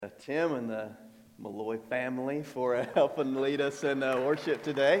Tim and the Malloy family for helping lead us in worship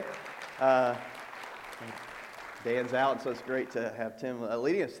today. Dan's out, so it's great to have Tim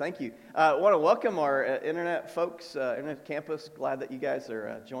leading us. Thank you. I want to welcome our internet folks, internet campus. Glad that you guys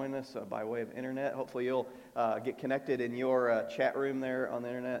are joining us by way of internet. Hopefully you'll get connected in your chat room there on the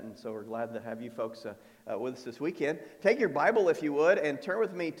internet, and so we're glad to have you folks with us this weekend. Take your Bible, if you would, and turn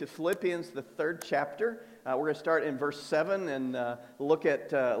with me to Philippians, the 3rd chapter. We're going to start in verse 7 and look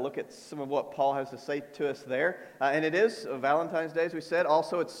at some of what Paul has to say to us there. And it is Valentine's Day, as we said.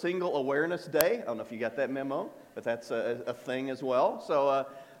 Also, it's Single Awareness Day. I don't know if you got that memo, but that's a thing as well. So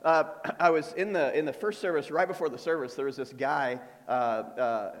I was in the first service, right before the service, there was this guy.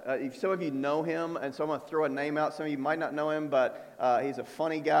 Some of you know him, and so I'm going to throw a name out. Some of you might not know him, but he's a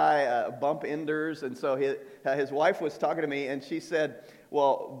funny guy, Bump Enders. And so his wife was talking to me, and she said,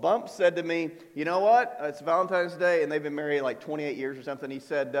 well, Bump said to me, you know what? It's Valentine's Day, and they've been married like 28 years or something. He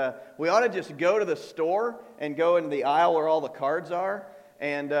said, we ought to just go to the store and go into the aisle where all the cards are,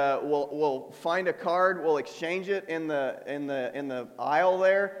 and we'll find a card, we'll exchange it in the aisle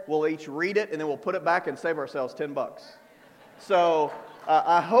there, we'll each read it, and then we'll put it back and save ourselves $10. So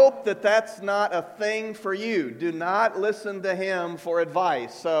I hope that that's not a thing for you. Do not listen to him for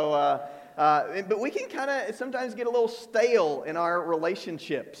advice. So. But we can kind of sometimes get a little stale in our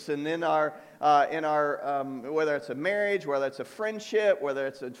relationships and in our whether it's a marriage, whether it's a friendship, whether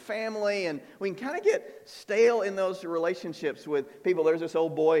it's a family, and we can kind of get stale in those relationships with people. There's this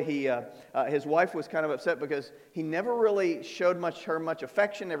old boy. His wife was kind of upset because he never really showed her much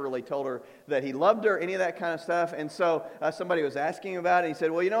affection, never really told her that he loved her, any of that kind of stuff. And so somebody was asking about it. And he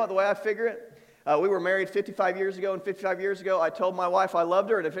said, "Well, you know what? The way I figure it. We were married 55 years ago, and 55 years ago, I told my wife I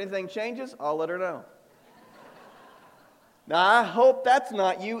loved her, and if anything changes, I'll let her know." Now, I hope that's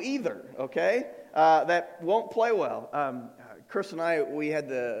not you either, okay? That won't play well. Chris and I, we had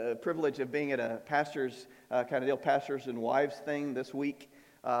the privilege of being at a pastor's kind of deal, pastors and wives thing this week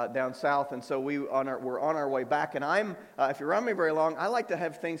down south, and so we're on our way back. And if you're around me very long, I like to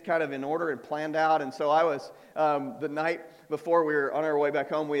have things kind of in order and planned out. And so I was the night before we were on our way back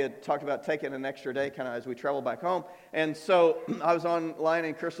home, we had talked about taking an extra day kind of as we travel back home. And so I was online,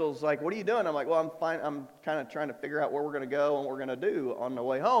 and Crystal's like, "What are you doing?" I'm like, "Well, I'm fine. I'm kind of trying to figure out where we're going to go and what we're going to do on the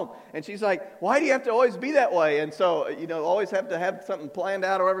way home." And she's like, "Why do you have to always be that way?" And so, always have to have something planned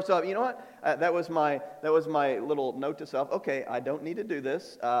out or whatever. So, you know what? That was my little note to self. Okay, I don't need to do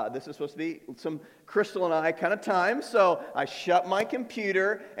this. This is supposed to be some Crystal and I kind of time. So I shut my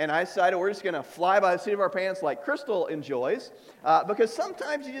computer and I decided we're just going to fly by the seat of our pants like Crystal enjoys. Because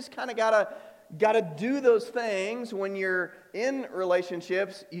sometimes you just kind of gotta do those things when you're in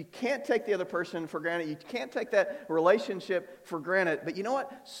relationships. You can't take the other person for granted. You can't take that relationship for granted. But you know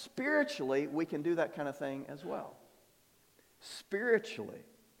what? Spiritually, we can do that kind of thing as well. Spiritually,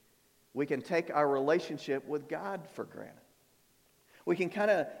 we can take our relationship with God for granted. We can kind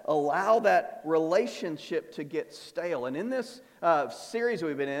of allow that relationship to get stale. And in this series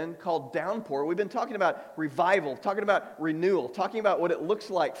we've been in called Downpour, we've been talking about revival, talking about renewal, talking about what it looks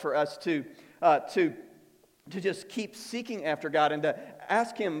like for us to just keep seeking after God and to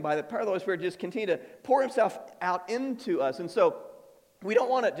ask Him by the power of the Holy Spirit to just continue to pour Himself out into us. And so we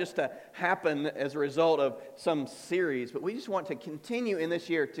don't want it just to happen as a result of some series, but we just want to continue in this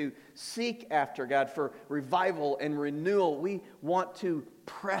year to seek after God for revival and renewal. We want to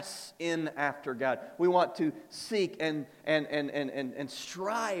press in after God. We want to seek and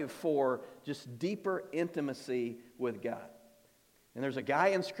strive for just deeper intimacy with God. And there's a guy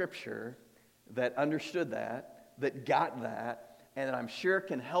in Scripture that understood that got that, and that I'm sure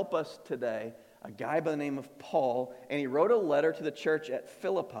can help us today. A guy by the name of Paul, and he wrote a letter to the church at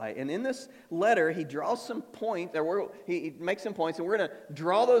Philippi. And in this letter, he draws some points, he makes some points, and we're going to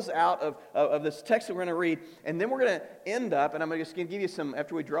draw those out of this text that we're going to read. And then we're going to end up, and I'm just going to give you some,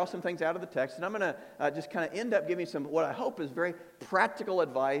 after we draw some things out of the text, and I'm going to just kind of end up giving you some, what I hope is very practical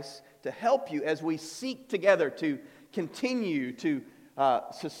advice to help you as we seek together to continue to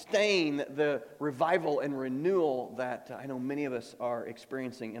sustain the revival and renewal that I know many of us are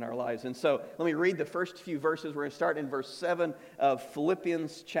experiencing in our lives. And so let me read the first few verses. We're going to start in verse 7 of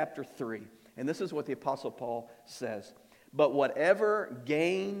Philippians chapter 3. And this is what the Apostle Paul says. "But whatever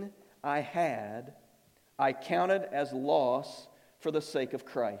gain I had, I counted as loss for the sake of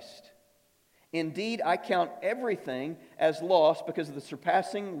Christ. Indeed, I count everything as loss because of the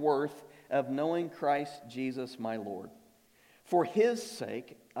surpassing worth of knowing Christ Jesus my Lord. For His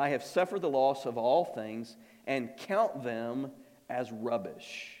sake, I have suffered the loss of all things and count them as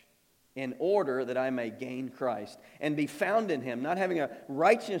rubbish, in order that I may gain Christ and be found in Him, not having a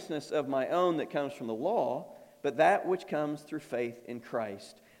righteousness of my own that comes from the law, but that which comes through faith in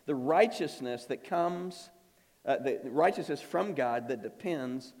Christ, the righteousness that comes, the righteousness from God that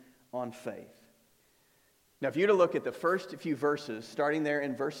depends on faith. Now, if you were to look at the first few verses, starting there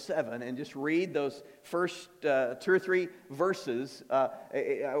in verse 7, and just read those first 2 or 3 verses,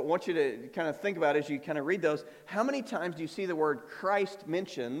 I want you to kind of think about as you kind of read those, how many times do you see the word Christ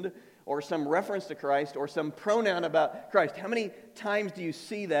mentioned, or some reference to Christ, or some pronoun about Christ? How many times do you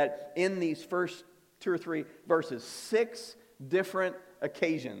see that in these first 2 or 3 verses? 6 different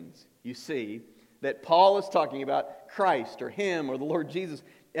occasions you see that Paul is talking about Christ, or Him, or the Lord Jesus,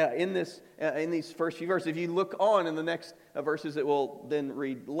 in these first few verses. If you look on in the next verses that we'll then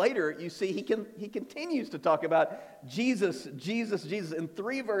read later, you see he continues to talk about Jesus, Jesus, Jesus in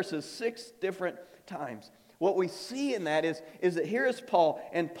 3 verses, 6 different times. What we see in that is that here is Paul,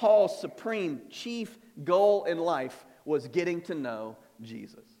 and Paul's supreme chief goal in life was getting to know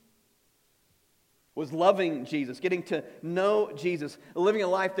Jesus. Was loving Jesus, getting to know Jesus, living a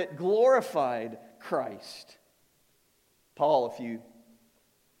life that glorified Christ. Paul, if you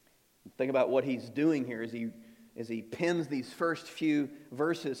think about what he's doing here as he pens these first few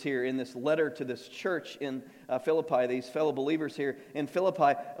verses here in this letter to this church in Philippi, these fellow believers here in Philippi,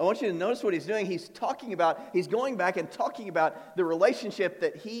 I want you to notice what he's doing. He's going back and talking about the relationship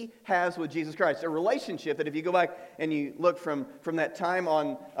that he has with Jesus Christ. A relationship that if you go back and you look from that time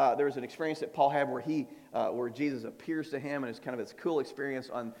on, there was an experience that Paul had where Jesus appears to him, and it's kind of this cool experience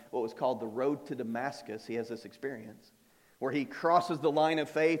on what was called the road to Damascus. He has this experience where he crosses the line of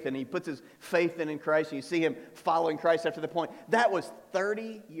faith and he puts his faith in Christ, and you see him following Christ after the point. That was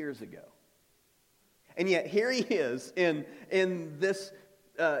 30 years ago. And yet here he is in this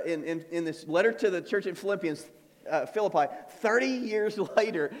letter to the church in Philippi, 30 years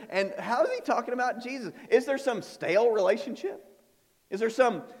later. And how is he talking about Jesus? Is there some stale relationship? Is there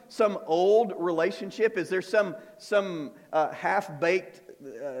some old relationship? Is there some half-baked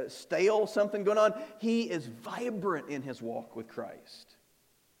stale something going on? He is vibrant in his walk with Christ.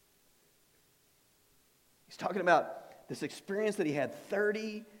 He's talking about this experience that he had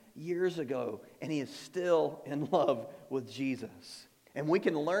 30 years ago, and he is still in love with Jesus. And we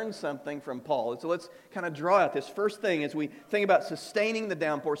can learn something from Paul. And so let's kind of draw out this first thing as we think about sustaining the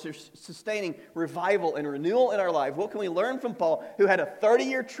downpour, sustaining revival and renewal in our life. What can we learn from Paul, who had a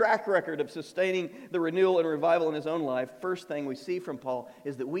 30-year track record of sustaining the renewal and revival in his own life? First thing we see from Paul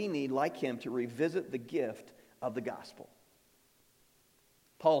is that we need, like him, to revisit the gift of the gospel.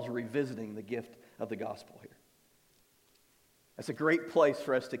 Paul's revisiting the gift of the gospel here. That's a great place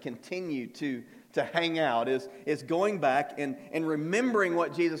for us to continue to hang out, is going back and remembering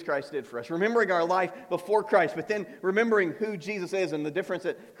what Jesus Christ did for us, remembering our life before Christ, but then remembering who Jesus is and the difference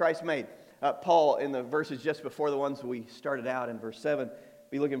that Christ made. Paul, in the verses just before the ones we started out in verse 7,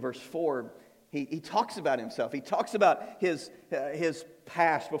 we look in verse 4, he talks about himself. He talks about his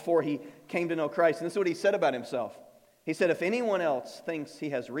past before he came to know Christ. And this is what he said about himself. He said, "If anyone else thinks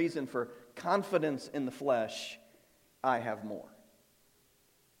he has reason for confidence in the flesh, I have more."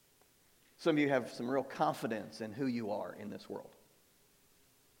 Some of you have some real confidence in who you are in this world.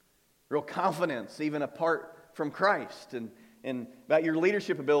 Real confidence even apart from Christ and about your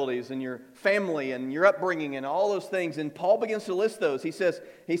leadership abilities and your family and your upbringing and all those things. And Paul begins to list those. He says,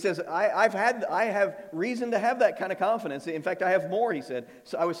 I have reason to have that kind of confidence. In fact, I have more, he said.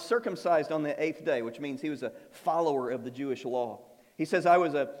 So I was circumcised on the 8th day, which means he was a follower of the Jewish law. He says, I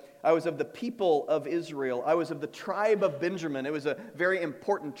was of the people of Israel. I was of the tribe of Benjamin. It was a very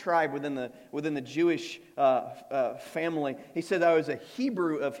important tribe within the Jewish family. He said, I was a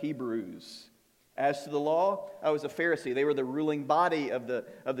Hebrew of Hebrews. As to the law, I was a Pharisee. They were the ruling body of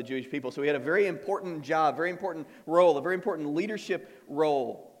the Jewish people. So he had a very important job, very important role, a very important leadership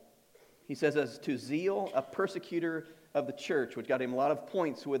role. He says, as to zeal, a persecutor of the church, which got him a lot of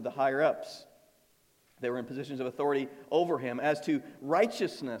points with the higher-ups. They were in positions of authority over him. As to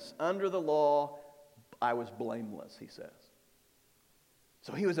righteousness under the law, I was blameless, he says.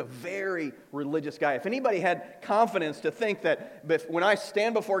 So he was a very religious guy. If anybody had confidence to think that when I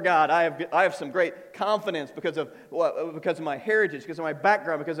stand before God, I have some great confidence because of my heritage, because of my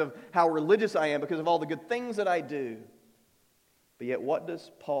background, because of how religious I am, because of all the good things that I do. But yet what does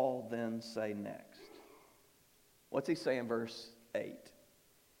Paul then say next? What's he say in verse 8?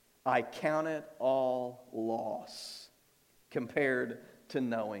 I count it all loss compared to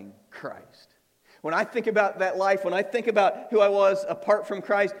knowing Christ. When I think about that life, when I think about who I was apart from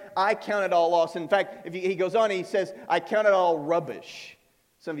Christ, I count it all loss. In fact, he goes on and he says, I count it all rubbish.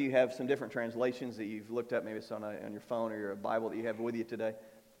 Some of you have some different translations that you've looked at, maybe it's on your phone or your Bible that you have with you today.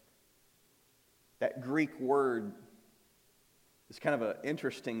 That Greek word is kind of an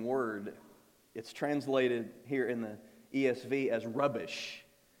interesting word. It's translated here in the ESV as rubbish.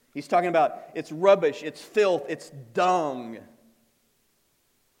 He's talking about it's rubbish, it's filth, it's dung.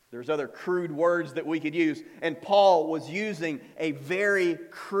 There's other crude words that we could use. And Paul was using a very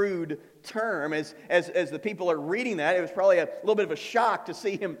crude term. As the people are reading that, it was probably a little bit of a shock to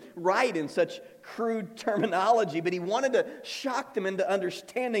see him write in such crude terminology. But he wanted to shock them into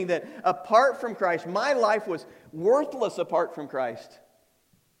understanding that apart from Christ, my life was worthless apart from Christ.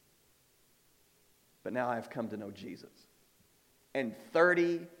 But now I've come to know Jesus. And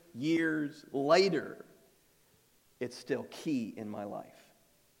 30 years later, it's still key in my life.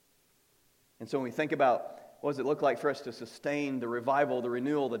 And so when we think about what does it look like for us to sustain the revival, the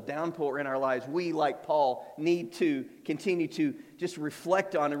renewal, the downpour in our lives, we, like Paul, need to continue to just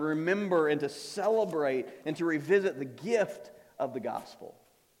reflect on and remember and to celebrate and to revisit the gift of the gospel.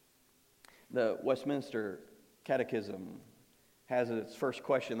 The Westminster Catechism has its first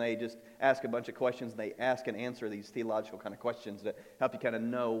question. They just ask a bunch of questions. They ask and answer these theological kind of questions that help you kind of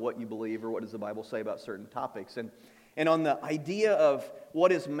know what you believe or what does the Bible say about certain topics. And on the idea of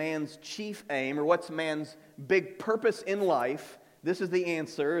what is man's chief aim or what's man's big purpose in life, this is the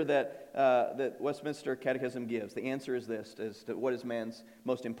answer that Westminster Catechism gives. The answer is this, is that what is man's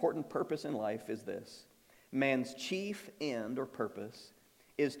most important purpose in life is this. Man's chief end or purpose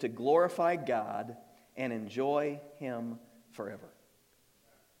is to glorify God and enjoy Him forever.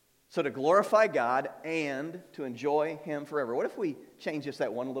 So to glorify God and to enjoy Him forever. What if we change just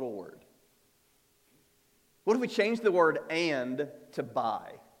that one little word? What if we change the word "and" to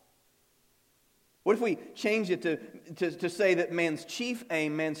 "by"? What if we change it to say that man's chief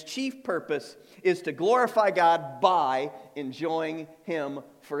aim, man's chief purpose is to glorify God by enjoying Him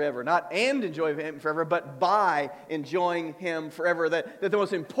forever? Not "and" enjoy Him forever, but by enjoying Him forever. That the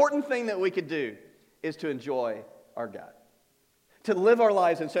most important thing that we could do is to enjoy our God. To live our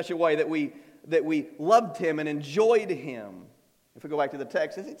lives in such a way that we loved Him and enjoyed Him. If we go back to the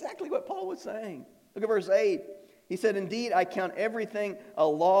text, it's exactly what Paul was saying. Look at verse 8. He said, "Indeed, I count everything a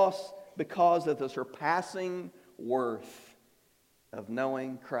loss because of the surpassing worth of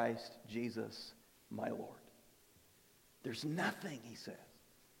knowing Christ Jesus, my Lord." There's nothing, he says,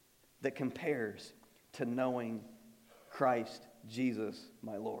 that compares to knowing Christ Jesus,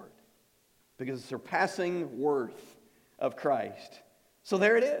 my Lord. Because the surpassing worth of Christ. So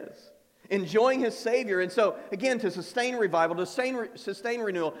there it is. Enjoying His Savior. And so, again, to sustain revival, to sustain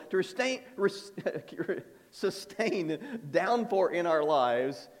renewal, to sustain downpour in our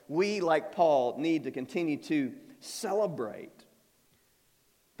lives, we, like Paul, need to continue to celebrate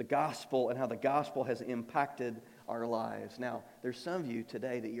the gospel and how the gospel has impacted our lives. Now, there's some of you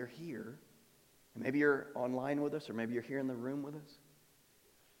today that you're here, and maybe you're online with us, or maybe you're here in the room with us,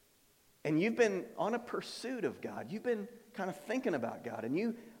 and you've been on a pursuit of God. You've been kind of thinking about God, and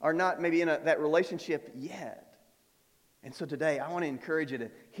you are not maybe in that relationship yet. And so today, I want to encourage you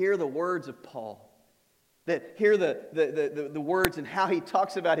to hear the words of Paul, that hear the words and how he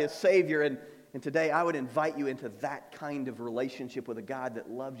talks about his Savior. And today, I would invite you into that kind of relationship with a God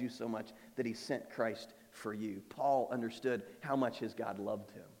that loves you so much that He sent Christ for you. Paul understood how much his God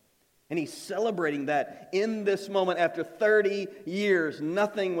loved him. And he's celebrating that in this moment after 30 years.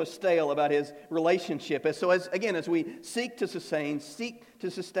 Nothing was stale about his relationship. And so as we seek to sustain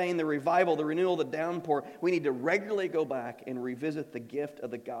the revival, the renewal, the downpour, we need to regularly go back and revisit the gift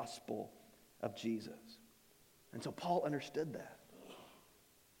of the gospel of Jesus. And so Paul understood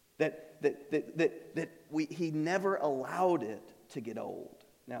that he never allowed it to get old.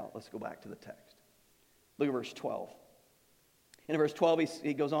 Now let's go back to the text. Look at verse 12. In verse 12,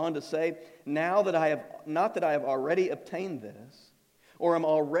 he goes on to say, "Now that I have, not that I have already obtained this, or am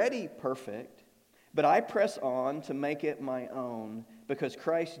already perfect, but I press on to make it my own, because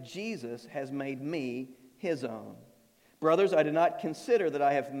Christ Jesus has made me His own. Brothers, I do not consider that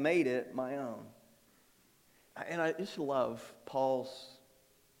I have made it my own." And I just love Paul's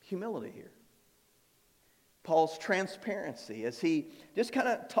humility here. Paul's transparency as he just kind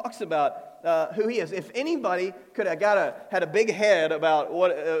of talks about who he is. If anybody could have had a big head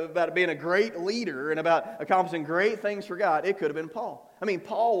about being a great leader and about accomplishing great things for God, it could have been Paul. I mean,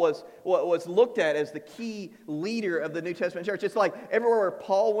 Paul was looked at as the key leader of the New Testament church. It's like everywhere where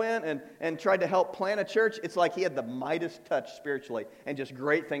Paul went and tried to help plant a church, it's like he had the Midas touch spiritually, and just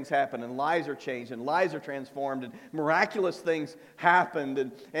great things happened, and lives are changed, and lives are transformed, and miraculous things happened.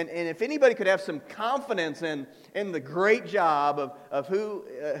 And if anybody could have some confidence in the great job of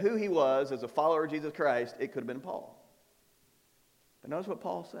who he was as a follower of Jesus Christ, it could have been Paul. But notice what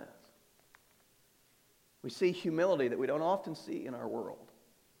Paul says. We see humility that we don't often see in our world.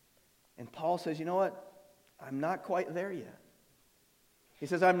 And Paul says, you know what? I'm not quite there yet. He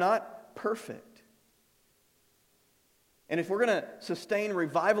says, I'm not perfect. And if we're going to sustain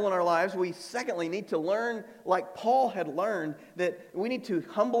revival in our lives, we secondly need to learn, like Paul had learned, that we need to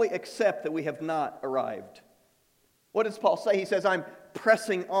humbly accept that we have not arrived. What does Paul say? He says, I'm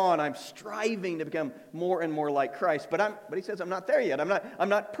pressing on. I'm striving to become more and more like Christ. But he says, I'm not there yet. I'm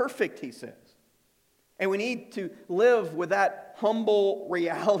not perfect, he says. And we need to live with that humble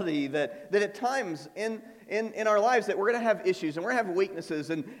reality that at times in our lives that we're going to have issues and we're going to have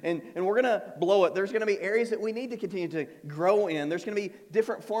weaknesses and we're going to blow it. There's going to be areas that we need to continue to grow in. There's going to be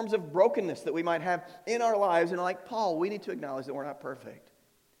different forms of brokenness that we might have in our lives. And like Paul, we need to acknowledge that we're not perfect.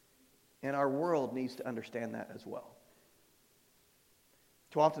 And our world needs to understand that as well.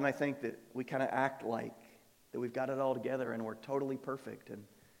 Too often I think that we kind of act like that we've got it all together and we're totally perfect and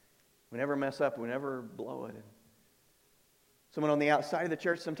we never mess up, we never blow it. And someone on the outside of the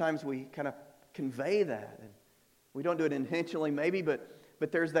church, sometimes we kind of convey that. And we don't do it intentionally maybe, but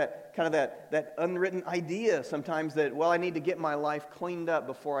there's that kind of that unwritten idea sometimes that, well, I need to get my life cleaned up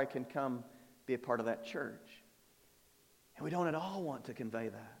before I can come be a part of that church. And we don't at all want to convey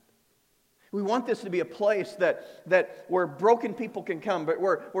that. We want this to be a place that where broken people can come, but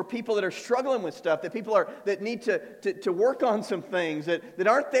where people that are struggling with stuff, that need to work on some things that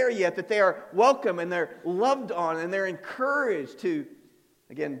aren't there yet, that they are welcome and they're loved on and they're encouraged to,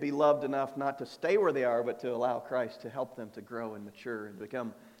 again, be loved enough not to stay where they are, but to allow Christ to help them to grow and mature and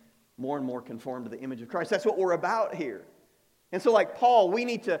become more and more conformed to the image of Christ. That's what we're about here. And so like Paul, we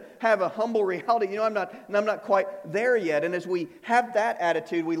need to have a humble reality. I'm not quite there yet. And as we have that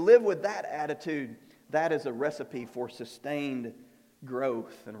attitude, we live with that attitude, that is a recipe for sustained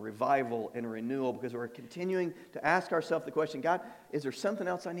growth and revival and renewal, because we're continuing to ask ourselves the question, God, is there something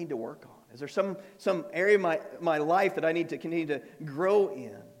else I need to work on? Is there some area of my life that I need to continue to grow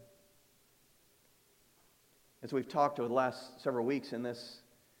in? As we've talked over the last several weeks in this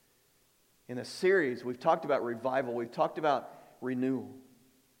series, we've talked about revival. We've talked about renewal.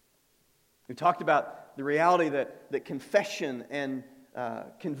 We talked about the reality that confession and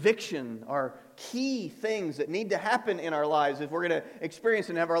conviction are key things that need to happen in our lives. If we're going to experience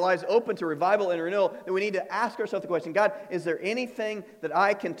and have our lives open to revival and renewal, then we need to ask ourselves the question, God, is there anything that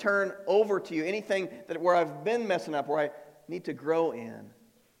I can turn over to you? Anything where I've been messing up, where I need to grow in?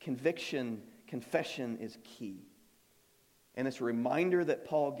 Conviction, confession is key. And this reminder that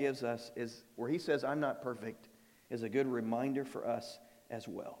Paul gives us is where he says, I'm not perfect, is a good reminder for us as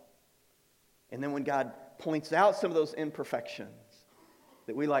well. And then when God points out some of those imperfections,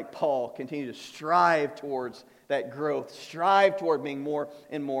 that we, like Paul, continue to strive towards that growth, strive toward being more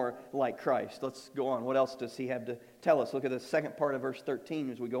and more like Christ. Let's go on. What else does he have to tell us? Look at the second part of verse 13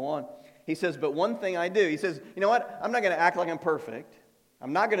 as we go on. He says, but one thing I do. He says, you know what? I'm not going to act like I'm perfect.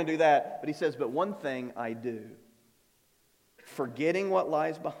 I'm not going to do that. But he says, but one thing I do. Forgetting what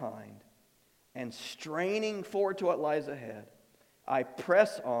lies behind and straining forward to what lies ahead, I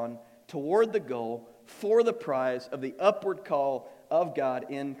press on toward the goal for the prize of the upward call of God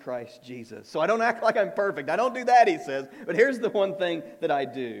in Christ Jesus. So I don't act like I'm perfect. I don't do that, he says. But here's the one thing that I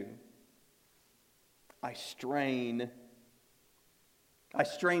do. I strain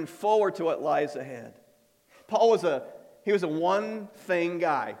forward to what lies ahead. Paul was a one-thing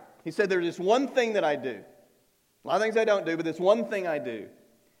guy. He said, there's just one thing that I do. A lot of things I don't do, but this one thing I do.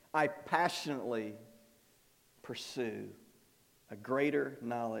 I passionately pursue a greater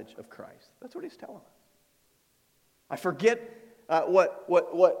knowledge of Christ. That's what he's telling us. I forget what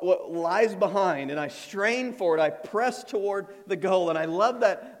lies behind, and I strain forward. I press toward the goal, and I love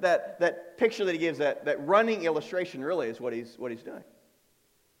that picture that he gives. That running illustration really is what he's doing.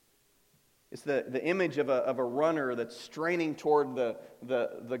 It's the image of a runner that's straining toward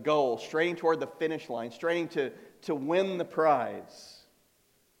the goal, straining toward the finish line, straining to win the prize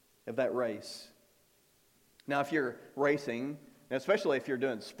of that race. Now, if you're racing, especially if you're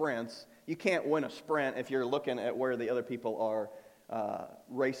doing sprints, you can't win a sprint if you're looking at where the other people are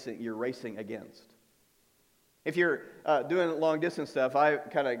racing. You're racing against. If you're doing long distance stuff, I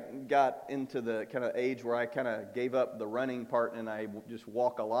kind of got into the kind of age where I kind of gave up the running part and I just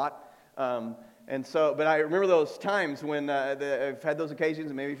walk a lot. But I remember those times when I've had those occasions,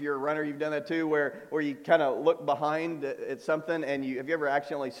 and maybe if you're a runner, you've done that too, where you kind of look behind at something, and have you ever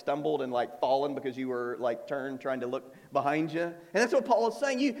accidentally stumbled and fallen because you were turned trying to look behind you? And that's what Paul is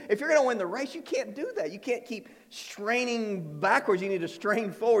saying. If you're going to win the race, you can't do that. You can't keep straining backwards. You need to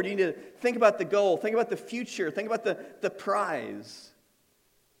strain forward. You need to think about the goal, think about the future, think about the prize.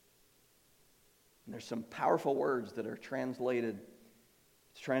 And there's some powerful words that are translated.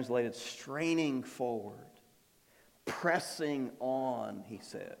 It's translated straining forward, pressing on, he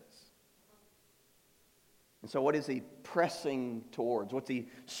says. And so what is he pressing towards? What's he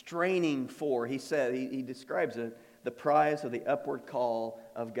straining for? He said, he describes it the prize of the upward call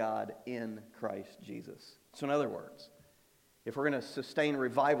of God in Christ Jesus. So in other words, if we're going to sustain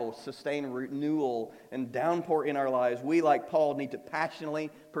revival, sustain renewal, and downpour in our lives, we, like Paul, need to passionately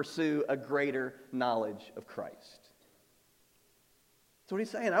pursue a greater knowledge of Christ. That's what he's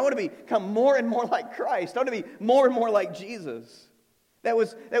saying. I want to become more and more like Christ. I want to be more and more like Jesus. That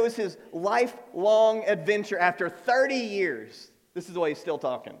was his lifelong adventure after 30 years. This is the way he's still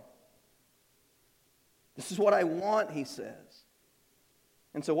talking. This is what I want, he says.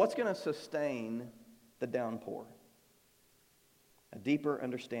 And so what's going to sustain the downpour? A deeper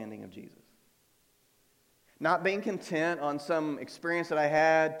understanding of Jesus. Not being content on some experience that I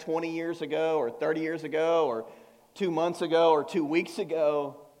had 20 years ago or 30 years ago or 2 months ago or 2 weeks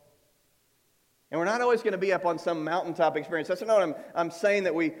ago. And we're not always going to be up on some mountaintop experience. That's not what I'm saying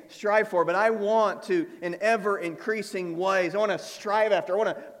that we strive for. But I want to, in ever increasing ways, I want to strive after, I want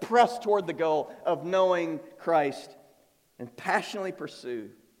to press toward the goal of knowing Christ and passionately pursue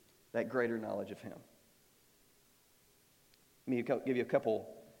that greater knowledge of Him. Let me give you a couple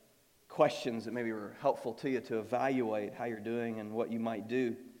questions that maybe were helpful to you to evaluate how you're doing and what you might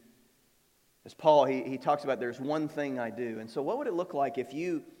do. As Paul, he talks about there's one thing I do. And so what would it look like if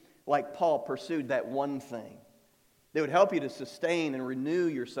you, like Paul, pursued that one thing that would help you to sustain and renew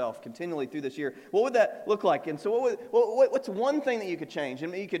yourself continually through this year? What would that look like? And so what's one thing that you could change?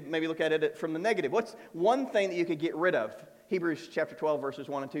 And you could maybe look at it from the negative. What's one thing that you could get rid of? Hebrews chapter 12, verses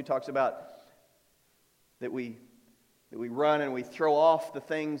 1 and 2 talks about that we run and we throw off the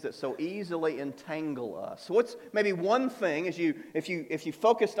things that so easily entangle us. So what's maybe one thing, if you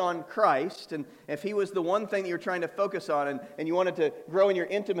focused on Christ, and if He was the one thing that you're trying to focus on, and you wanted to grow in your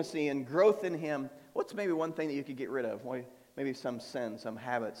intimacy and growth in Him, what's maybe one thing that you could get rid of? Maybe some sin, some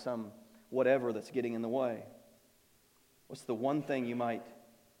habit, some whatever that's getting in the way. What's the one thing you might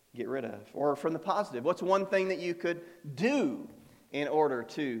get rid of? Or from the positive, what's one thing that you could do in order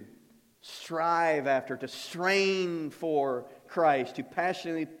to strive after, to strain for Christ, to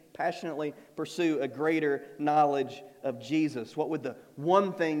passionately pursue a greater knowledge of Jesus? What would the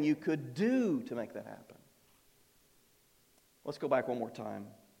one thing you could do to make that happen? Let's go back one more time,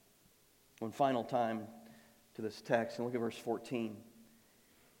 one final time to this text, and look at verse 14.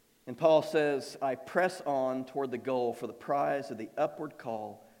 And Paul says, I press on toward the goal for the prize of the upward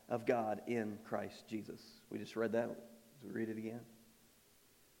call of God in Christ Jesus. We just read that. Let's read it again.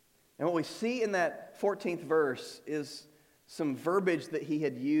 And what we see in that 14th verse is some verbiage that he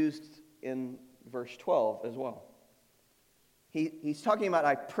had used in verse 12 as well. He's talking about,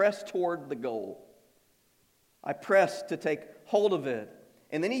 I press toward the goal. I press to take hold of it.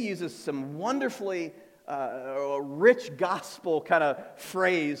 And then he uses some wonderfully rich gospel kind of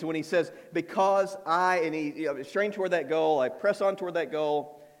phrase when he says, because he strain toward that goal, I press on toward that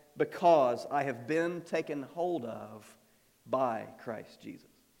goal, because I have been taken hold of by Christ Jesus.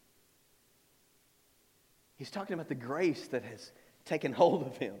 He's talking about the grace that has taken hold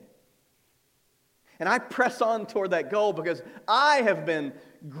of him. And I press on toward that goal because I have been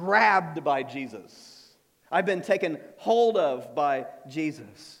grabbed by Jesus. I've been taken hold of by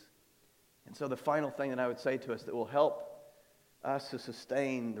Jesus. And so the final thing that I would say to us that will help us to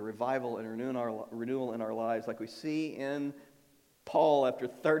sustain the revival and renewal in our lives, like we see in Paul after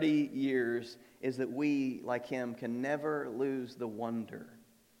 30 years, is that we, like him, can never lose the wonder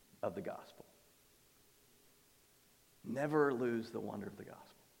of the gospel. Never lose the wonder of the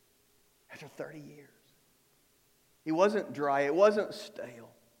gospel. After 30 years. He wasn't dry. It wasn't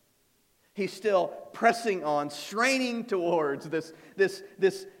stale. He's still pressing on, straining towards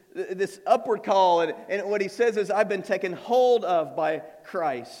this upward call. And what he says is, I've been taken hold of by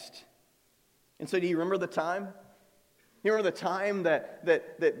Christ. And so do you remember the time? You remember the time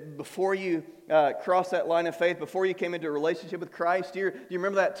that before you crossed that line of faith, before you came into a relationship with Christ? Do you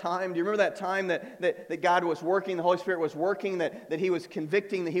remember that time? Do you remember that time that God was working, the Holy Spirit was working, that He was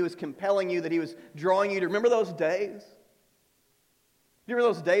convicting, that He was compelling you, that He was drawing you? Do you remember those days? Do you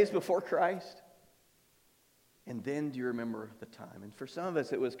remember those days before Christ? And then do you remember the time? And for some of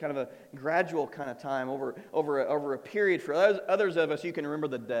us, it was kind of a gradual kind of time over a period. For others of us, you can remember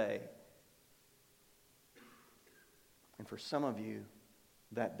the day. And for some of you,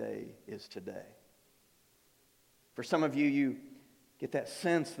 that day is today. For some of you, you get that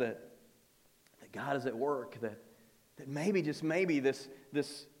sense that God is at work, that maybe, just maybe, this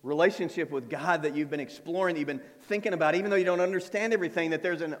this relationship with God that you've been exploring, that you've been thinking about, even though you don't understand everything, that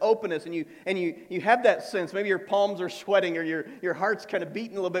there's an openness, and you have that sense. Maybe your palms are sweating, or your heart's kind of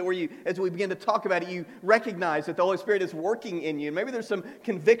beating a little bit, where you, as we begin to talk about it, you recognize that the Holy Spirit is working in you. And maybe there's some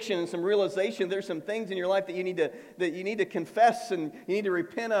conviction and some realization. There's some things in your life that you need to confess and you need to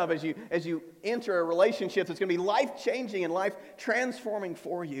repent of as you enter a relationship that's going to be life-changing and life-transforming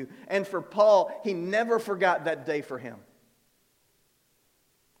for you. And for Paul, he never forgot that day for him.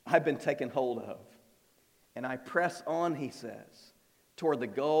 I've been taken hold of, and I press on, he says, toward the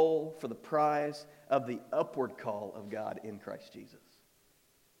goal for the prize of the upward call of God in Christ Jesus.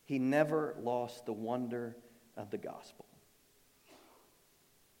 He never lost the wonder of the gospel.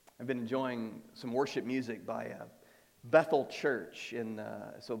 I've been enjoying some worship music by Bethel Church,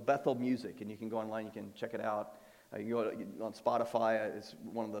 so Bethel Music, and you can go online, you can check it out. You go on Spotify, it's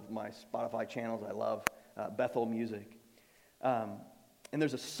one of my Spotify channels. I love Bethel Music. And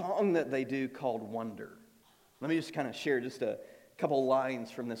there's a song that they do called Wonder. Let me just kind of share just a couple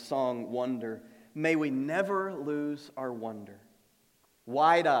lines from this song, Wonder. May we never lose our wonder,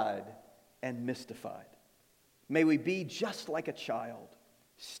 wide-eyed and mystified. May we be just like a child,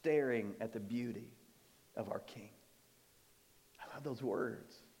 staring at the beauty of our King. I love those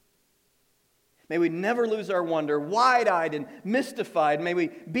words. May we never lose our wonder, wide-eyed and mystified. May we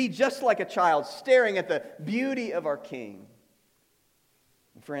be just like a child, staring at the beauty of our King.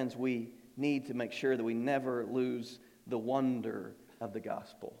 Friends, we need to make sure that we never lose the wonder of the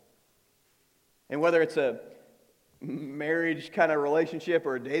gospel. And whether it's a marriage kind of relationship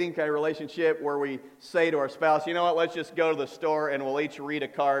or a dating kind of relationship where we say to our spouse, you know what, let's just go to the store and we'll each read a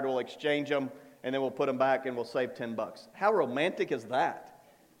card, we'll exchange them, and then we'll put them back and we'll save $10. How romantic is that?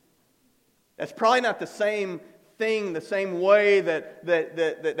 That's probably not the same thing, the same way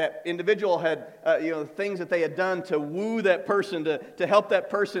that individual had, things that they had done to woo that person, to help that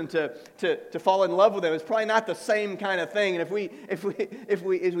person to fall in love with them. It's probably not the same kind of thing. And if we as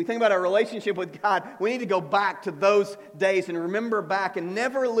we think about our relationship with God, we need to go back to those days and remember back and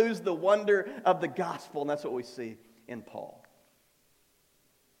never lose the wonder of the gospel. And that's what we see in Paul.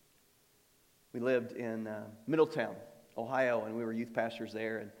 We lived in Middletown, Ohio, and we were youth pastors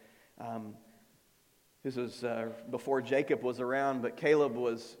there. And this was before Jacob was around, but Caleb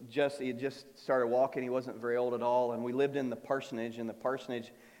he had just started walking. He wasn't very old at all. And we lived in the parsonage. And the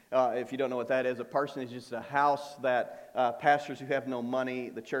parsonage, if you don't know what that is, a parsonage is a house that pastors who have no money,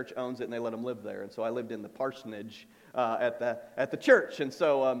 the church owns it and they let them live there. And so I lived in the parsonage at the church. And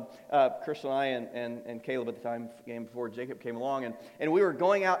so Chris and I and Caleb at the time came before Jacob came along. And we were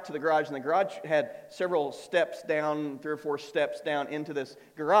going out to the garage. And the garage had several steps down, 3 or 4 steps down into this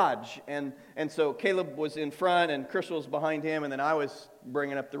garage. And so Caleb was in front and Chris was behind him. And then I was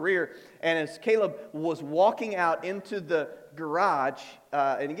bringing up the rear. And as Caleb was walking out into the garage,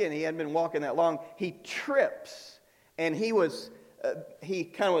 and again, he hadn't been walking that long, he trips. And he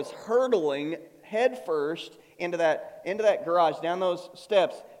kind of was hurtling head first into that garage, down those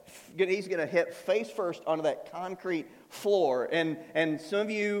steps. He's going to hit face first onto that concrete floor. And some of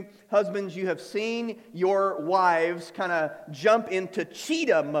you husbands, you have seen your wives kind of jump into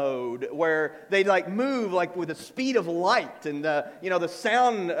cheetah mode, where they move with the speed of light, and the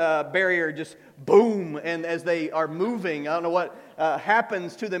sound barrier just boom, and as they are moving, I don't know what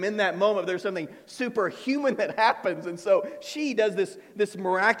happens to them in that moment. There's something superhuman that happens, and so she does this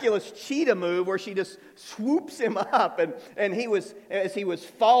miraculous cheetah move where she just swoops him up, and as he was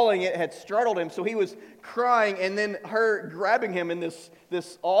falling, it had startled him, so he was crying, and then her grabbing him in this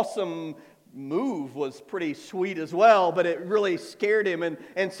awesome move was pretty sweet as well, but it really scared him,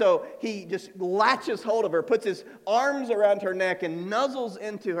 and so he just latches hold of her, puts his arms around her neck, and nuzzles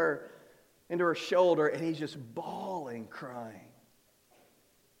into her shoulder, and he's just bawling, crying.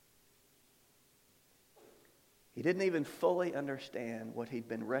 He didn't even fully understand what he'd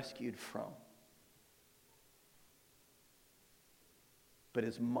been rescued from. But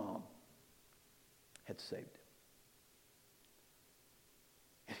his mom had saved him.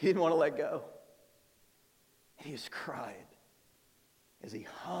 And he didn't want to let go. And he just cried as he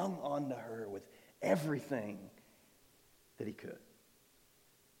hung on to her with everything that he could.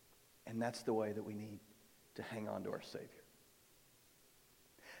 And that's the way that we need to hang on to our Savior,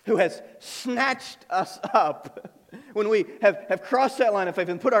 who has snatched us up when we have crossed that line of faith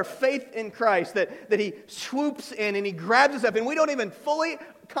and put our faith in Christ, that he swoops in and he grabs us up, and we don't even fully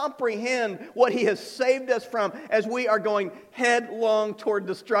comprehend what he has saved us from as we are going headlong toward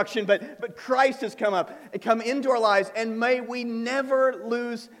destruction. But Christ has come into our lives, and may we never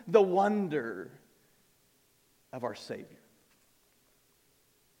lose the wonder of our Savior.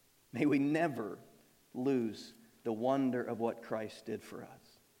 May we never lose the wonder of what Christ did for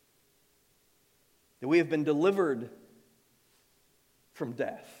us. That we have been delivered from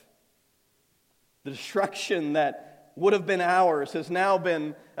death. The destruction that would have been ours has now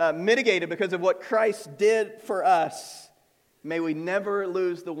been mitigated because of what Christ did for us. May we never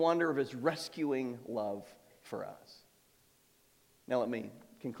lose the wonder of His rescuing love for us. Now let me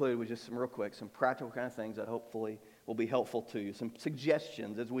conclude with just some practical kind of things that hopefully will be helpful to you. Some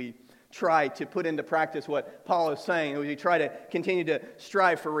suggestions as we try to put into practice what Paul is saying, as we try to continue to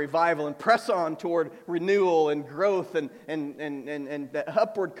strive for revival and press on toward renewal and growth and the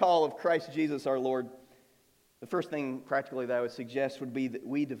upward call of Christ Jesus our Lord. The first thing practically that I would suggest would be that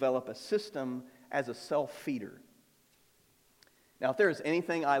we develop a system as a self-feeder. Now, if there is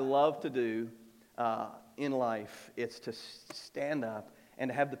anything I love to do in life, it's to stand up and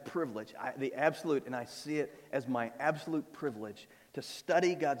to have the privilege, and I see it as my absolute privilege, to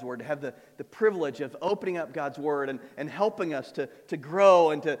study God's Word, to have the privilege of opening up God's Word and helping us to grow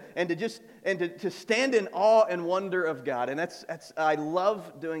and to stand in awe and wonder of God. And that's I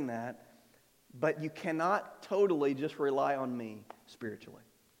love doing that, but you cannot totally just rely on me spiritually.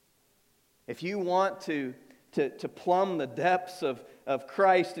 If you want to plumb the depths of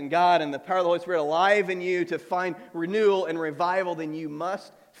Christ and God and the power of the Holy Spirit alive in you to find renewal and revival, then you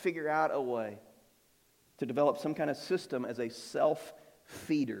must figure out a way to develop some kind of system as a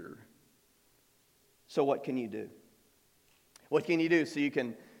self-feeder. So what can you do? What can you do so you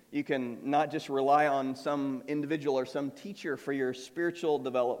can not just rely on some individual or some teacher for your spiritual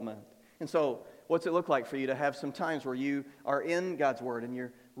development? And so what's it look like for you to have some times where you are in God's Word and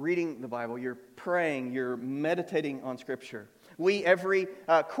you're reading the Bible, you're praying, you're meditating on Scripture? Every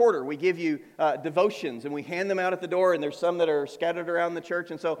quarter, we give you devotions, and we hand them out at the door, and there's some that are scattered around the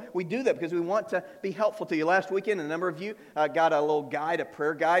church, and so we do that because we want to be helpful to you. Last weekend, a number of you got a little guide, a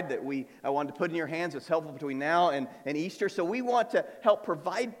prayer guide that we wanted to put in your hands. It's helpful between now and Easter, so we want to help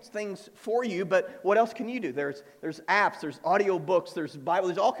provide things for you, but what else can you do? There's apps, there's audio books, there's Bible,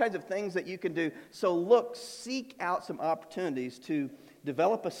 there's all kinds of things that you can do. So seek out some opportunities to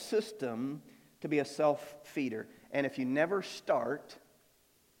develop a system to be a self-feeder. And if you never start,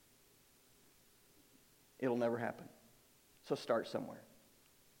 it'll never happen. So start somewhere.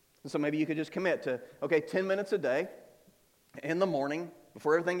 And so maybe you could just commit to, 10 minutes a day in the morning.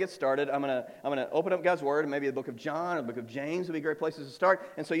 Before everything gets started, I'm gonna open up God's Word, and maybe the book of John or the book of James would be great places to start.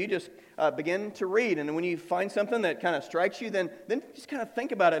 And so you just begin to read, and when you find something that kind of strikes you, then just kind of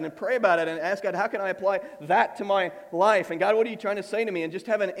think about it and pray about it and ask God, how can I apply that to my life? And God, what are you trying to say to me? And just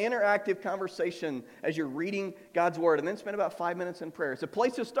have an interactive conversation as you're reading God's Word, and then spend about 5 minutes in prayer. It's a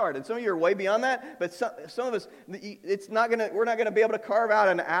place to start, and some of you are way beyond that, but some of us, we're not gonna be able to carve out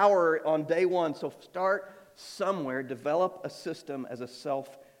an hour on day one. So start somewhere, develop a system as a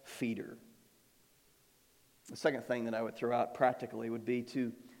self-feeder. The second thing that I would throw out practically would be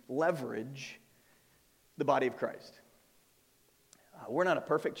to leverage the body of Christ. We're not a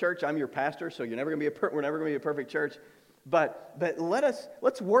perfect church. I'm your pastor, so we're never going to be a perfect church. But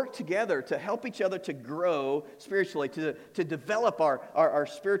let's work together to help each other to grow spiritually, to develop our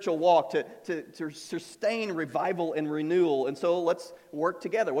spiritual walk, to sustain revival and renewal. And so let's work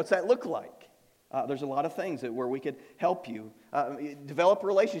together. What's that look like? There's a lot of things where we could help you develop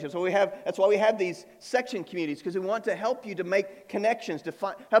relationships. That's why we have these section communities, because we want to help you to make connections, to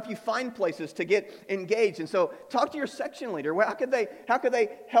help you find places to get engaged. And so, talk to your section leader. How could they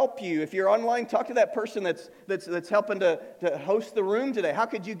help you? If you're online, talk to that person that's helping to host the room today. How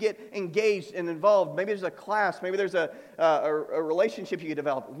could you get engaged and involved? Maybe there's a class. Maybe there's a relationship you could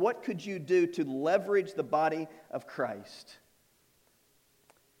develop. What could you do to leverage the body of Christ?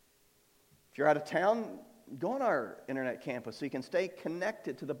 If you're out of town, go on our internet campus so you can stay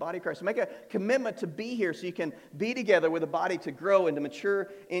connected to the body of Christ. So make a commitment to be here so you can be together with the body to grow and to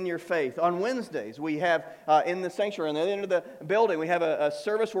mature in your faith. On Wednesdays, we have in the sanctuary, on the end of the building, we have a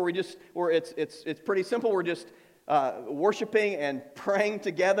service where it's pretty simple. We're just worshiping and praying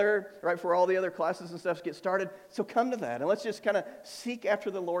together right before all the other classes and stuff get started. So come to that, and let's just kind of seek after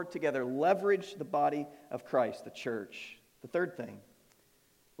the Lord together. Leverage the body of Christ, the church. The third thing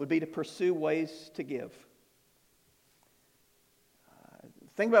would be to pursue ways to give.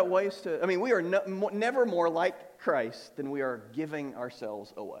 Think about ways to... we are never more like Christ than we are giving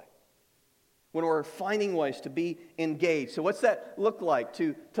ourselves away. When we're finding ways to be engaged. So what's that look like?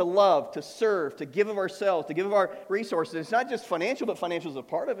 To love, to serve, to give of ourselves, to give of our resources. It's not just financial, but financial is a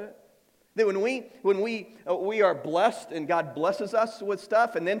part of it. That when we are blessed and God blesses us with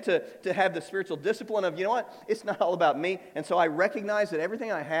stuff, and then to have the spiritual discipline of, you know what, it's not all about me, and so I recognize that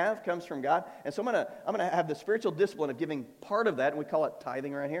everything I have comes from God, and so I'm gonna have the spiritual discipline of giving part of that, and we call it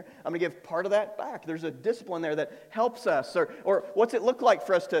tithing right here. I'm gonna give part of that back. There's a discipline there that helps us. Or what's it look like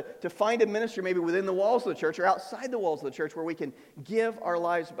for us to find a ministry maybe within the walls of the church or outside the walls of the church where we can give our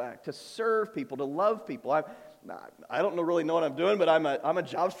lives back, to serve people, to love people. I don't really know what I'm doing, but I'm a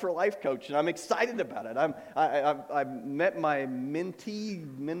Jobs for Life coach, and I'm excited about it. I met my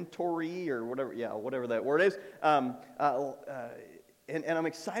mentoree, or whatever that word is, and I'm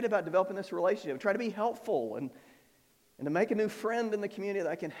excited about developing this relationship. Try to be helpful and to make a new friend in the community that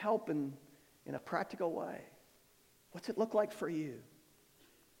I can help in a practical way. What's it look like for you?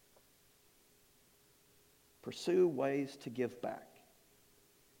 Pursue ways to give back.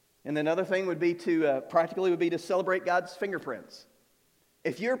 And another thing would be to celebrate God's fingerprints.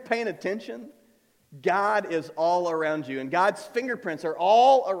 If you're paying attention, God is all around you, and God's fingerprints are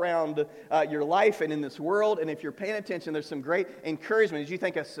all around your life and in this world. And if you're paying attention, there's some great encouragement as you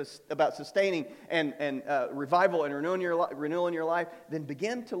think about sustaining and revival and renewal in your life. Then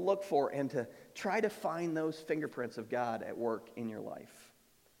begin to look for and to try to find those fingerprints of God at work in your life.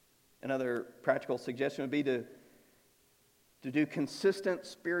 Another practical suggestion would be to do consistent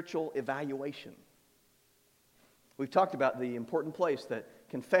spiritual evaluation. We've talked about the important place that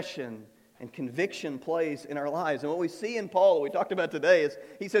confession and conviction plays in our lives. And what we see in Paul, we talked about today, is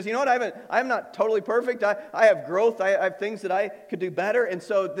he says, you know what, I'm not totally perfect. I have growth. I have things that I could do better. And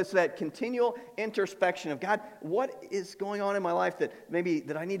so that continual introspection of, God, what is going on in my life that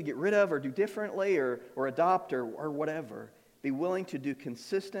I need to get rid of or do differently or adopt or whatever. Be willing to do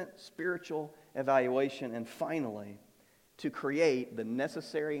consistent spiritual evaluation. And finally, to create the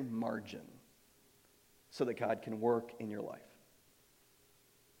necessary margin so that God can work in your life.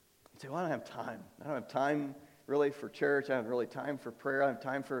 You say, well, I don't have time. I don't have time really for church. I don't have really time for prayer. I don't have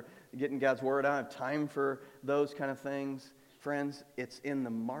time for getting God's word. I don't have time for those kind of things. Friends, it's in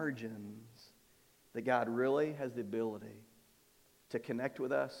the margins that God really has the ability to connect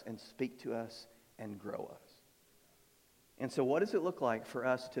with us and speak to us and grow us. And so what does it look like for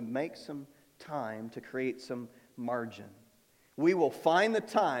us to make some time to create some margin? We will find the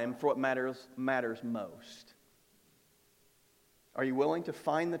time for what matters most. Are you willing to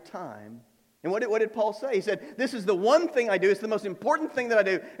find the time? And what did Paul say? He said, this is the one thing I do. It's the most important thing that I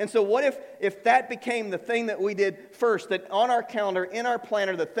do. And so what if that became the thing that we did first, that on our calendar, in our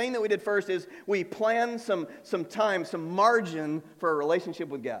planner, the thing that we did first is we plan some time, some margin for a relationship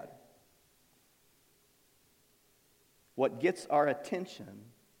with God. What gets our attention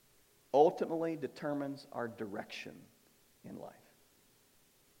ultimately determines our direction in life.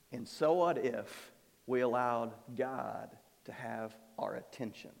 And so what if we allowed God to have our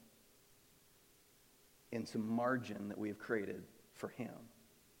attention in some margin that we have created for Him?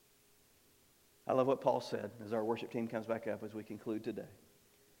 I love what Paul said as our worship team comes back up as we conclude today.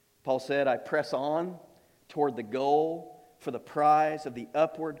 Paul said, I press on toward the goal for the prize of the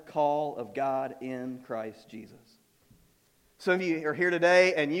upward call of God in Christ Jesus. Some of you are here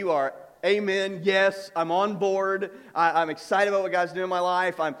today and you are, amen, yes, I'm on board. I'm excited about what God's doing in my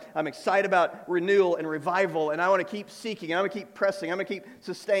life. I'm excited about renewal and revival, and I want to keep seeking, and I'm going to keep pressing, I'm going to keep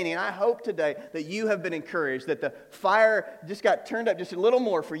sustaining. And I hope today that you have been encouraged, that the fire just got turned up just a little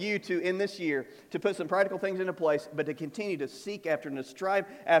more for you to, in this year, to put some practical things into place, but to continue to seek after and to strive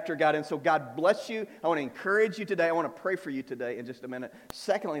after God. And so God bless you. I want to encourage you today. I want to pray for you today in just a minute.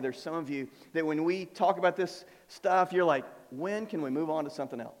 Secondly, there's some of you that when we talk about this stuff, you're like, when can we move on to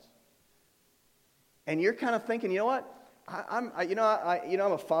something else? And you're kind of thinking, you know what? I'm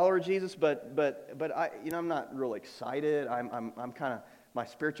a follower of Jesus, but I'm not really excited. I'm kind of, my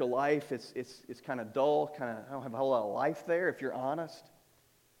spiritual life it's kind of dull. I don't have a whole lot of life there, if you're honest.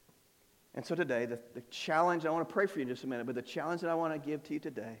 And so today, the challenge, I want to pray for you in just a minute, but the challenge that I want to give to you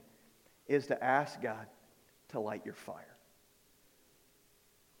today is to ask God to light your fire.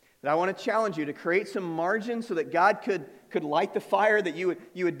 That I want to challenge you to create some margin so that God could light the fire, that you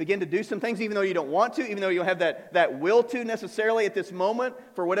would begin to do some things even though you don't want to, even though you don't have that will to necessarily at this moment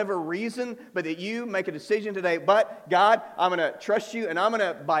for whatever reason, but that you make a decision today. But God, I'm going to trust you, and I'm going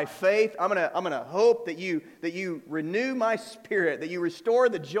to, by faith, I'm going to hope that you renew my spirit, that you restore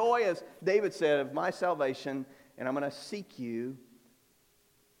the joy, as David said, of my salvation, and I'm going to seek you.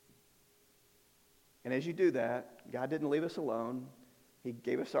 And as you do that, God didn't leave us alone. He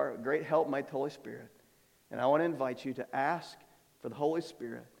gave us our great helpmate, the Holy Spirit. And I want to invite you to ask for the Holy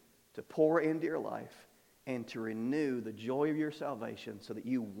Spirit to pour into your life and to renew the joy of your salvation so that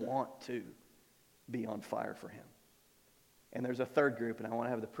you want to be on fire for Him. And there's a third group, and I want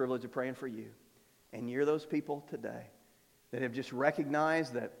to have the privilege of praying for you. And you're those people today that have just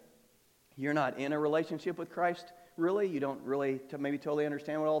recognized that you're not in a relationship with Christ, really. You don't really maybe totally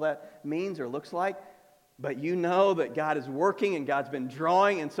understand what all that means or looks like. But you know that God is working and God's been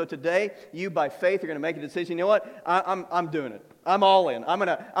drawing. And so today, you by faith are going to make a decision. You know what? I'm doing it. I'm all in. I'm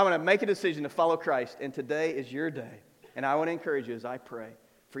gonna make a decision to follow Christ. And today is your day. And I want to encourage you as I pray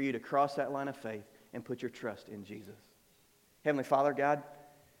for you to cross that line of faith and put your trust in Jesus. Heavenly Father, God,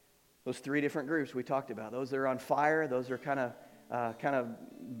 those three different groups we talked about, those that are on fire, those that are kind of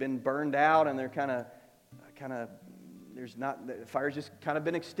been burned out, and they're kind of the fire's just kind of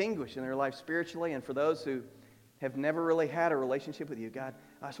been extinguished in their life spiritually. And for those who have never really had a relationship with you, God,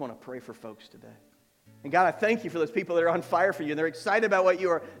 I just want to pray for folks today. And God, I thank you for those people that are on fire for you, and they're excited about what you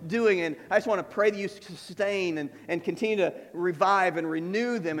are doing. And I just want to pray that you sustain and continue to revive and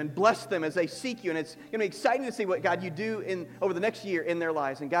renew them and bless them as they seek you. And it's going to be exciting to see what, God, you do over the next year in their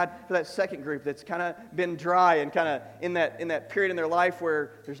lives. And God, for that second group that's kind of been dry and kind of in that period in their life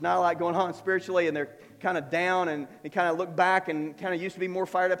where there's not a lot going on spiritually, and they're kind of down and they kind of look back and kind of used to be more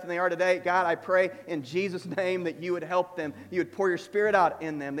fired up than they are today. God, I pray in Jesus' name that you would help them. You would pour your Spirit out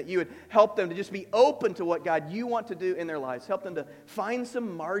in them, that you would help them to just be open to what, God, you want to do in their lives. Help them to find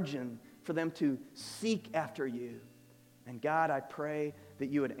some margin for them to seek after you. And God, I pray that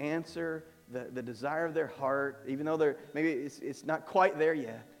you would answer the desire of their heart, even though maybe it's not quite there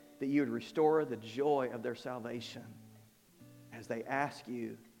yet, that you would restore the joy of their salvation as they ask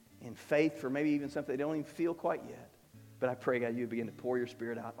you in faith for maybe even something they don't even feel quite yet. But I pray, God, you begin to pour your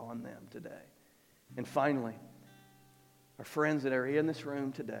Spirit out on them today. And finally, our friends that are here in this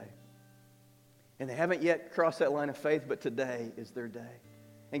room today, and they haven't yet crossed that line of faith, but today is their day.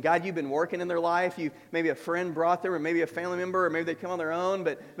 And God, you've been working in their life. Maybe a friend brought them, or maybe a family member, or maybe they come on their own.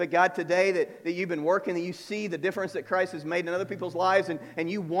 But God, today that you've been working, that you see the difference that Christ has made in other people's lives, and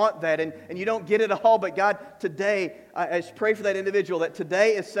you want that, and you don't get it all. But God, today, I just pray for that individual that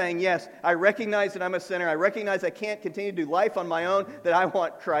today is saying, yes, I recognize that I'm a sinner. I recognize I can't continue to do life on my own, that I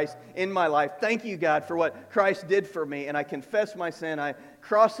want Christ in my life. Thank you, God, for what Christ did for me. And I confess my sin. I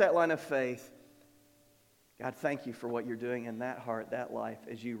cross that line of faith. God, thank you for what you're doing in that heart, that life,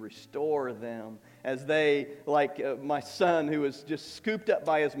 as you restore them, as they, like my son who was just scooped up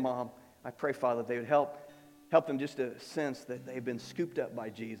by his mom. I pray, Father, that they would help them just to sense that they've been scooped up by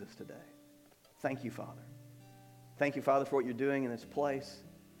Jesus today. Thank you, Father. Thank you, Father, for what you're doing in this place.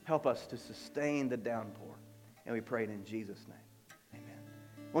 Help us to sustain the downpour. And we pray it in Jesus' name. Amen.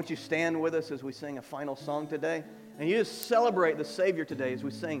 Won't you stand with us as we sing a final song today? And you just celebrate the Savior today as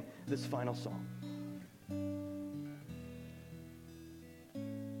we sing this final song.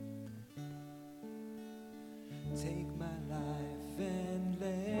 Take my life and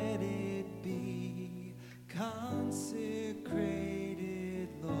let it be consecrated,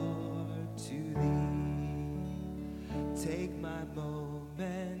 Lord, to Thee. Take my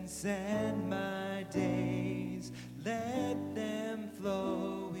moments and my days, let them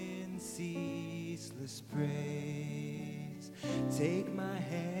flow in ceaseless praise. Take my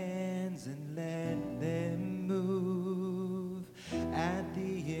hands and let them move at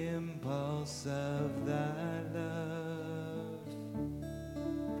the impulse of Thy love.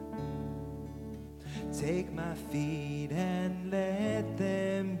 Take my feet and let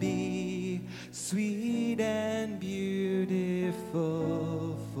them be sweet and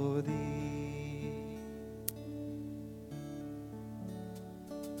beautiful for Thee.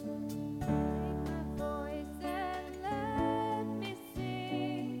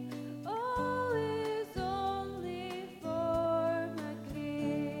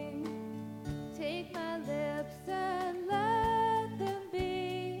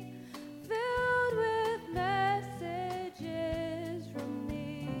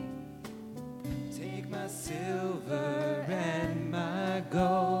 Silver and my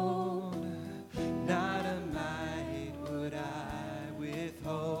gold, not a mite would I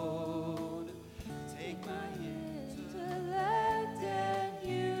withhold. Take my intellect and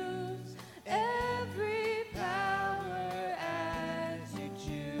use every power as you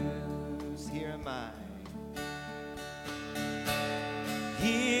choose. Here am I.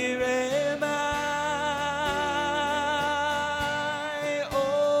 Here am I,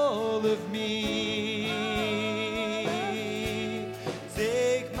 all of me.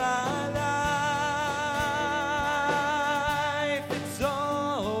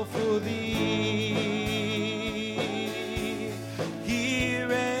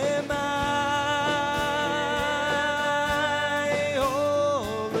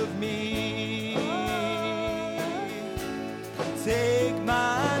 Take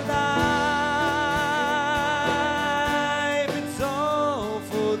my life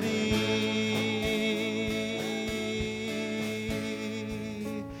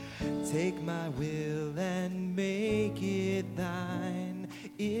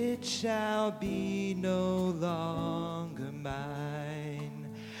shall be no longer mine.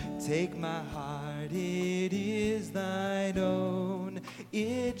 Take my heart, it is thine own.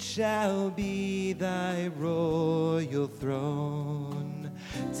 It shall be thy royal throne.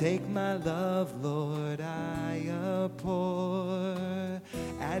 Take my love, Lord, I abhor.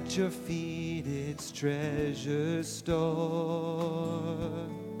 At your feet its treasure store.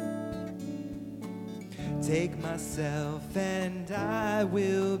 Take myself and I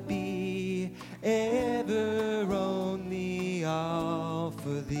will be ever only all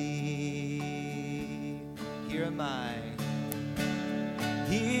for thee. Here am I.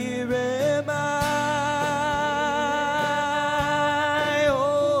 Here am I,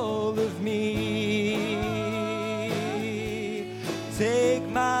 all of me. Take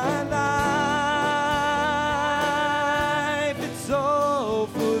my life, it's all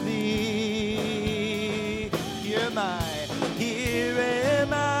for thee. Here am I, here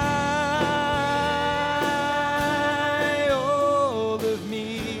am I, all of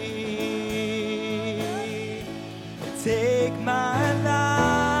me. Take my life,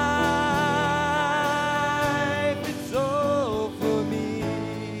 it's all for me.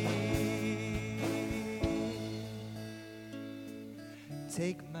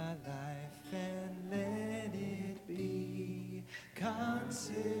 Take my life and let it be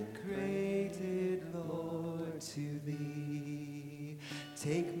consecrated, Lord, to thee.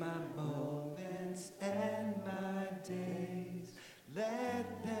 Take my moments and my days,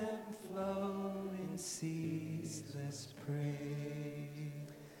 let them flow in ceaseless praise.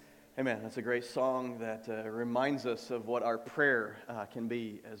 Amen. That's a great song that reminds us of what our prayer can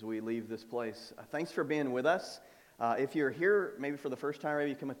be as we leave this place. Thanks for being with us. If you're here maybe for the first time,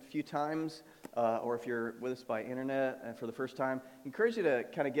 maybe you come a few times, or if you're with us by internet for the first time, I encourage you to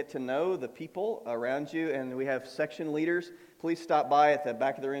kind of get to know the people around you. And we have section leaders. Please stop by at the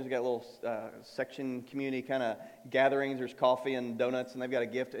back of the rooms. We've got little section community kind of gatherings. There's coffee and donuts, and they've got a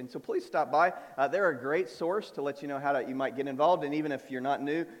gift. And so please stop by. They're a great source to let you know how you might get involved. And even if you're not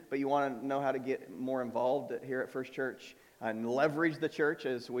new, but you want to know how to get more involved here at First Church, and leverage the church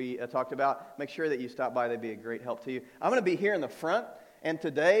as we talked about, make sure that you stop by. They'd be a great help to you. I'm going to be here in the front, and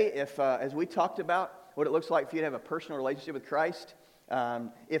today, as we talked about what it looks like for you to have a personal relationship with Christ,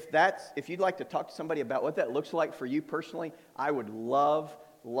 if you'd like to talk to somebody about what that looks like for you personally, I would love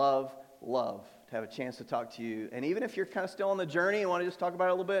to have a chance to talk to you. And even if you're kind of still on the journey and want to just talk about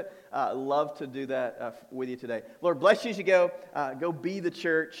it a little bit, love to do that with you today. Lord, bless you as you go. Go be the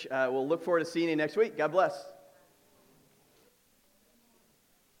church. We'll look forward to seeing you next week. God bless.